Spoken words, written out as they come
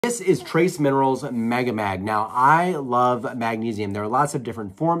This is Trace Minerals Mega Mag. Now, I love magnesium. There are lots of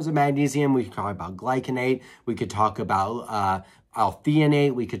different forms of magnesium. We could talk about glycinate. We could talk about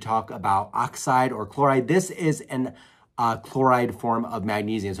althionate. We could talk about oxide or chloride. This is an chloride form of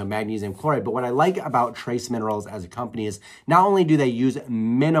magnesium, so magnesium chloride. But what I like about Trace Minerals as a company is not only do they use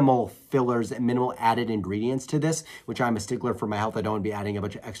minimal fillers and minimal added ingredients to this, which I'm a stickler for my health. I don't want to be adding a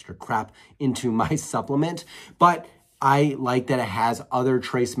bunch of extra crap into my supplement, but I like that it has other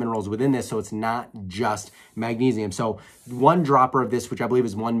trace minerals within this, so it's not just magnesium. So one dropper of this, which I believe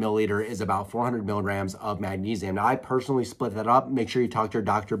is 1 milliliter, is about 400 milligrams of magnesium. Now, I personally split that up. Make sure you talk to your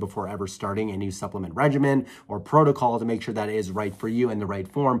doctor before ever starting a new supplement regimen or protocol to make sure that it is right for you in the right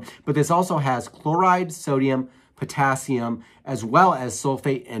form. But this also has chloride, sodium, potassium, as well as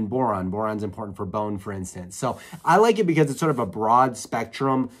sulfate and boron. Boron's important for bone, for instance. So I like it because it's sort of a broad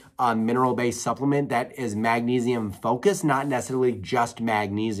spectrum mineral-based supplement that is magnesium focused, not necessarily just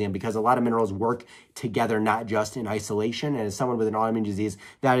magnesium, because a lot of minerals work together, not just in isolation. And as someone with an autoimmune disease,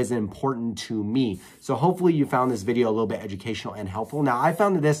 that is important to me. So hopefully you found this video a little bit educational and helpful. Now, I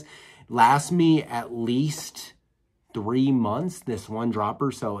found that this lasts me at least 3 months, this one dropper,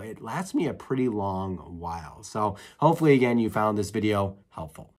 so it lasts me a pretty long while. So hopefully, again, you found this video helpful.